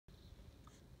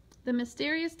The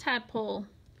Mysterious Tadpole.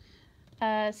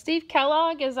 Steve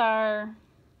Kellogg is our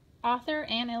author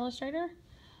and illustrator.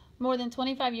 More than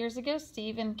 25 years ago,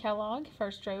 Stephen Kellogg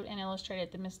first wrote and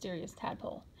illustrated The Mysterious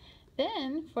Tadpole.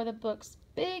 Then, for the book's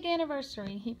big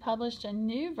anniversary, he published a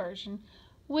new version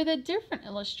with a different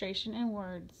illustration and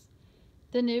words.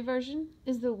 The new version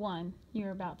is the one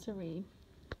you're about to read.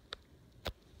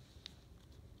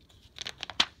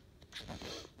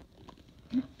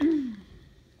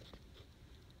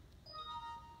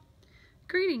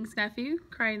 "Greetings, nephew,"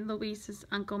 cried Louise's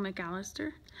Uncle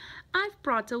McAllister. "I've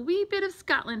brought a wee bit of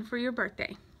Scotland for your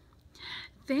birthday."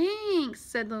 "Thanks,"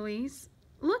 said Louise.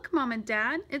 "Look, Mom and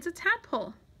Dad, it's a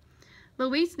tadpole."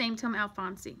 Louise named him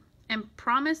Alphonse and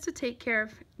promised to take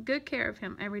good care of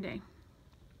him every day.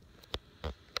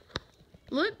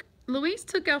 Look, Louise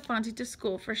took Alphonse to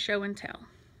school for show and tell.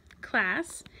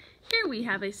 "Class, here we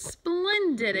have a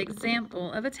splendid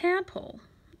example of a tadpole,"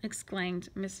 exclaimed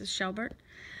Mrs. Shelbert.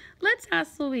 "Let's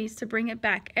ask Louise to bring it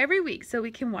back every week so we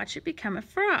can watch it become a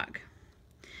frog."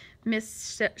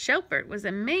 Miss Shelbert was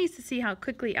amazed to see how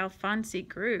quickly Alphonse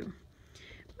grew.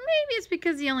 "Maybe it's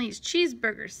because he only eats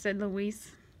cheeseburgers," said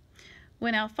Louise.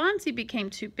 When Alphonse became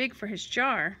too big for his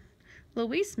jar,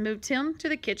 Louise moved him to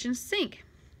the kitchen sink.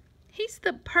 "He's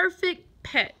the perfect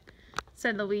pet,"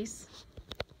 said Louise.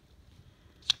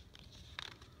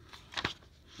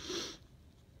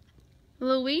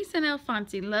 Louise and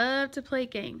Alphonse loved to play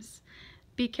games.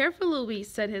 "Be careful,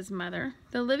 Louise," said his mother.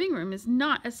 "The living room is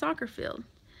not a soccer field.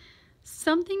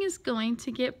 Something is going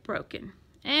to get broken."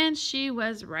 And she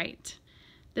was right.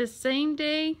 That same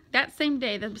day,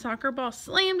 the soccer ball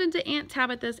slammed into Aunt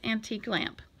Tabitha's antique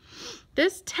lamp.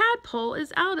 "This tadpole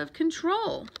is out of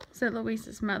control," said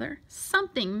Louise's mother.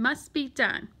 "Something must be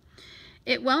done."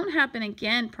 "It won't happen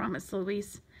again," promised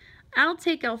Louise. "I'll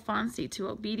take Alphonse to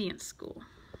obedience school."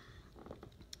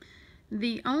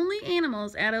 The only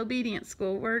animals at obedience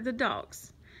school were the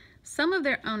dogs. Some of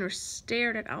their owners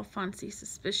stared at Alphonse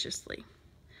suspiciously.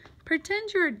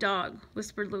 "Pretend you're a dog,"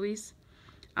 whispered Louise.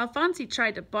 Alphonse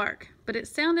tried to bark, but it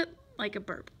sounded like a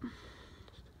burp.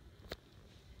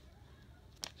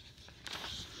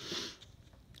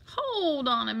 "Hold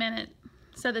on a minute,"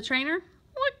 said the trainer.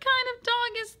 "What kind of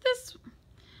dog is this?"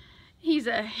 "He's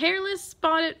a hairless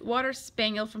spotted water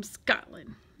spaniel from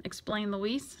Scotland," explained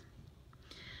Louise.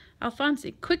 Alphonse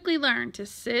quickly learned to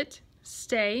sit,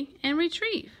 stay, and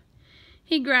retrieve.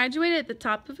 He graduated at the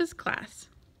top of his class.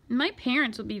 "My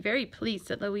parents will be very pleased,"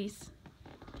 said Louise.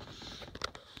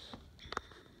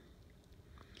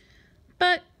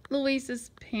 But Louise's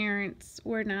parents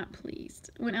were not pleased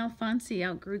when Alphonse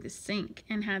outgrew the sink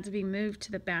and had to be moved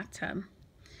to the bathtub.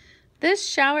 "This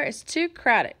shower is too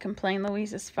crowded," complained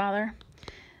Louise's father.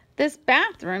 "This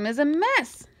bathroom is a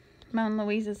mess," moaned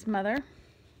Louise's mother.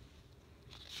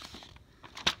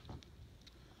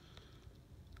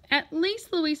 At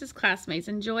least Louise's classmates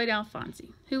enjoyed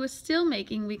Alphonse, who was still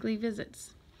making weekly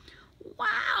visits.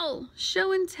 "Wow!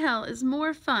 Show and tell is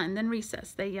more fun than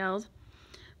recess," they yelled.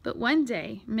 But one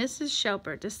day, Mrs.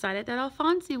 Shelbert decided that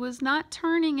Alphonse was not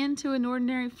turning into an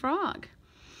ordinary frog.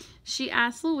 She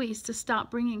asked Louise to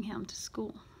stop bringing him to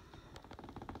school.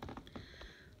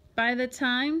 By the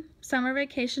time summer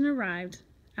vacation arrived,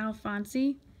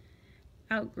 Alphonse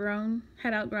had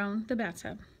outgrown the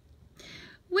bathtub.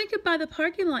 "We could buy the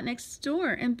parking lot next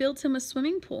door and build him a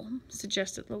swimming pool,"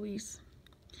 suggested Louise.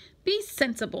 "Be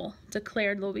sensible,"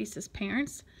 declared Louise's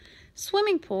parents.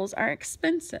 "Swimming pools are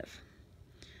expensive."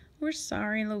 "We're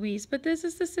sorry, Louise, but this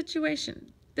is the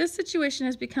situation. This situation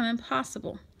has become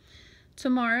impossible.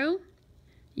 Tomorrow,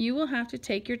 you will have to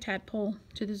take your tadpole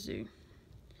to the zoo."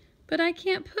 "But I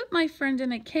can't put my friend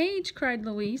in a cage," cried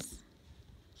Louise.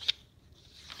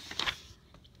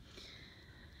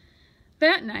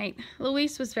 That night,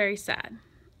 Louise was very sad,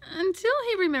 until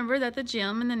he remembered that the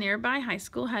gym in the nearby high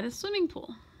school had a swimming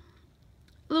pool.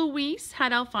 Louise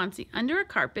had Alphonse under a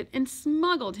carpet and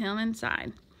smuggled him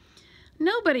inside.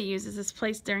 "Nobody uses this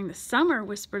place during the summer,"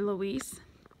 whispered Louise.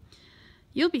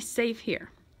 "You'll be safe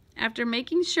here." After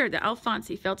making sure that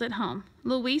Alphonse felt at home,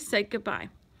 Louise said goodbye.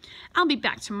 "I'll be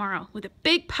back tomorrow with a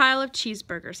big pile of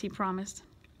cheeseburgers," he promised.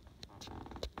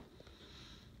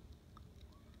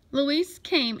 Louise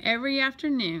came every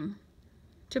afternoon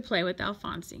to play with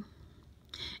Alphonse.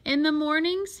 In the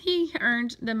mornings, he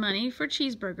earned the money for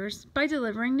cheeseburgers by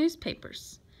delivering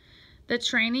newspapers. The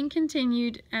training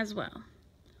continued as well.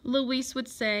 Louise would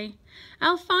say,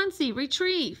 "Alphonse,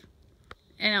 retrieve!"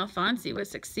 and Alphonse would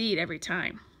succeed every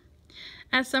time.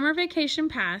 As summer vacation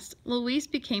passed, Louise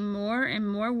became more and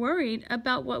more worried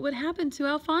about what would happen to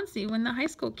Alphonse when the high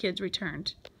school kids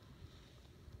returned.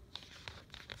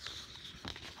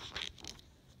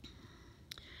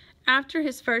 After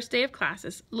his first day of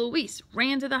classes, Luis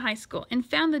ran to the high school and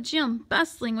found the gym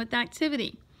bustling with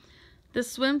activity. The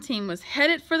swim team was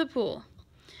headed for the pool.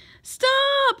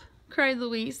 "Stop!" cried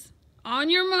Luis. "On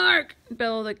your mark,"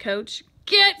 bellowed the coach.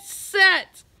 "Get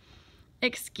set!"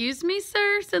 "Excuse me,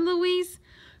 sir," said Luis.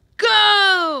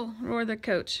 "Go!" roared the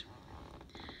coach.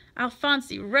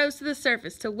 Alphonse rose to the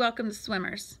surface to welcome the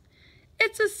swimmers.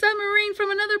 "It's a submarine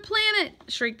from another planet!"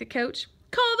 shrieked the coach.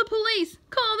 "Call the police!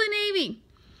 Call the Navy!"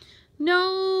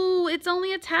 "No, it's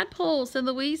only a tadpole," said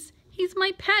Luis. "He's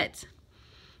my pet."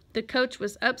 The coach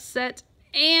was upset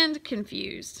and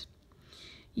confused.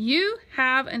 "You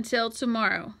have until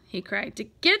tomorrow," he cried, "to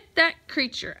get that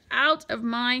creature out of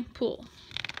my pool."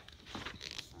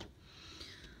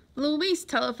 Luis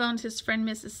telephoned his friend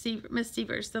Miss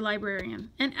Severs, the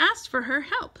librarian, and asked for her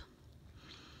help.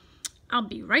 "I'll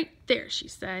be right there," she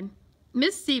said.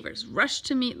 Miss Severs rushed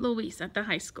to meet Luis at the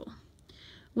high school.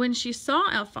 When she saw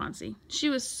Alphonse, she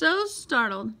was so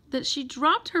startled that she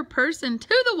dropped her purse into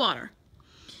the water.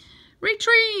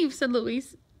 "Retrieve," said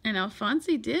Luis, and Alphonse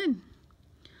did.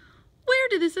 "Where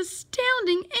did this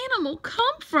astounding animal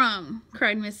come from?"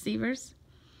 cried Miss Severs.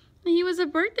 "He was a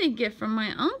birthday gift from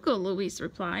my uncle," Luis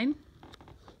replied.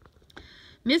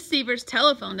 Miss Severs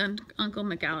telephoned Uncle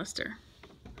McAllister.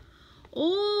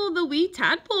 "Oh, the wee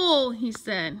tadpole," he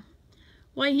said.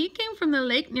 "Why, he came from the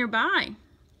lake nearby.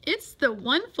 It's the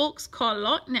one folks call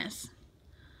Loch Ness."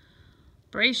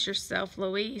 "Brace yourself,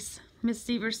 Luis," Miss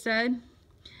Severs said.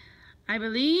 "I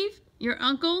believe your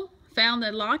uncle found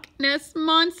the Loch Ness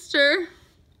monster."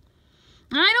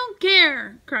 "I don't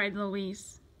care," cried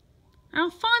Luis.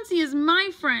 "Alphonse is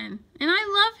my friend, and I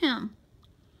love him."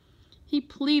 He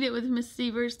pleaded with Miss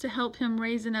Severs to help him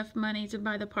raise enough money to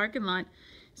buy the parking lot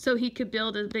so he could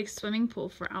build a big swimming pool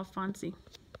for Alphonse.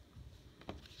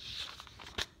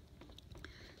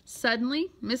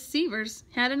 Suddenly, Miss Severs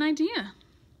had an idea.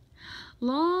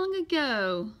 "Long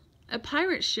ago, a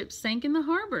pirate ship sank in the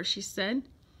harbor," she said.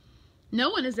 "No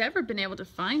one has ever been able to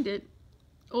find it,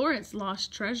 or its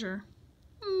lost treasure.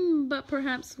 But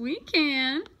perhaps we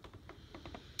can."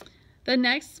 The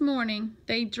next morning,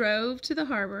 they drove to the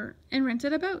harbor and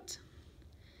rented a boat.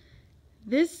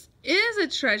 "This is a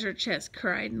treasure chest,"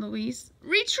 cried Luis.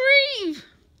 "Retrieve!"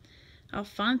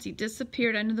 Alphonse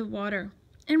disappeared under the water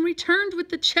and returned with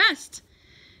the chest.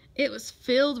 It was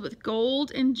filled with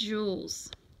gold and jewels.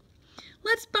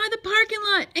 "Let's buy the parking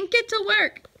lot and get to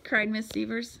work," cried Miss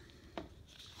Severs.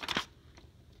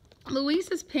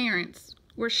 Luis's parents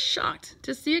were shocked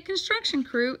to see a construction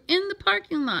crew in the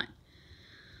parking lot.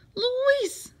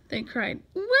 "Luis," they cried,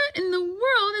 "what in the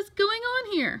world is going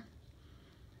on here?"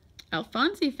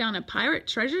 "Alphonse found a pirate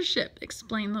treasure ship,"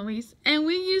 explained Luis, "and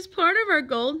we used part of our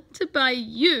gold to buy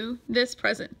you this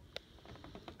present."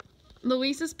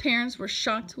 Luis's parents were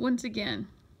shocked once again.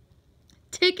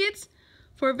 "Tickets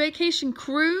for a vacation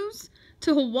cruise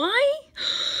to Hawaii?"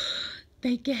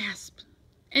 They gasped.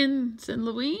 "And," said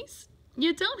Luis,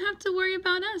 "you don't have to worry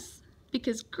about us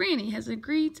because Granny has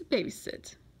agreed to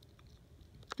babysit."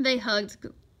 They hugged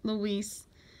Luis.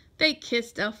 They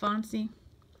kissed Alphonse.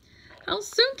 "How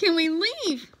soon can we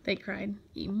leave?" they cried.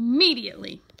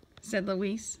 "Immediately," said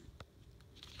Luis.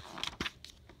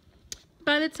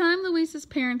 By the time Luis's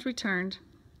parents returned,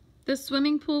 the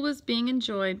swimming pool was being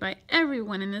enjoyed by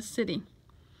everyone in the city.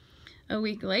 A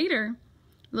week later,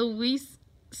 Luis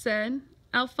said,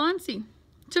 "Alphonse,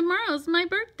 tomorrow's my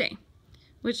birthday,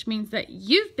 which means that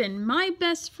you've been my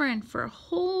best friend for a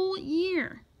whole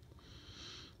year."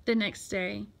 The next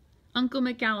day, Uncle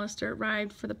McAllister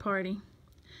arrived for the party.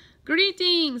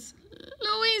 "Greetings,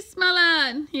 Luis, my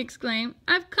lad," he exclaimed.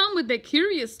 "I've come with a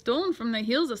curious stone from the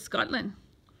hills of Scotland."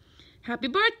 "Happy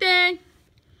birthday!"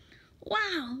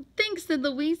 "Wow, thanks," said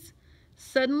Luis.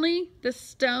 Suddenly, the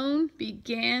stone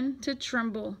began to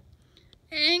tremble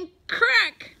and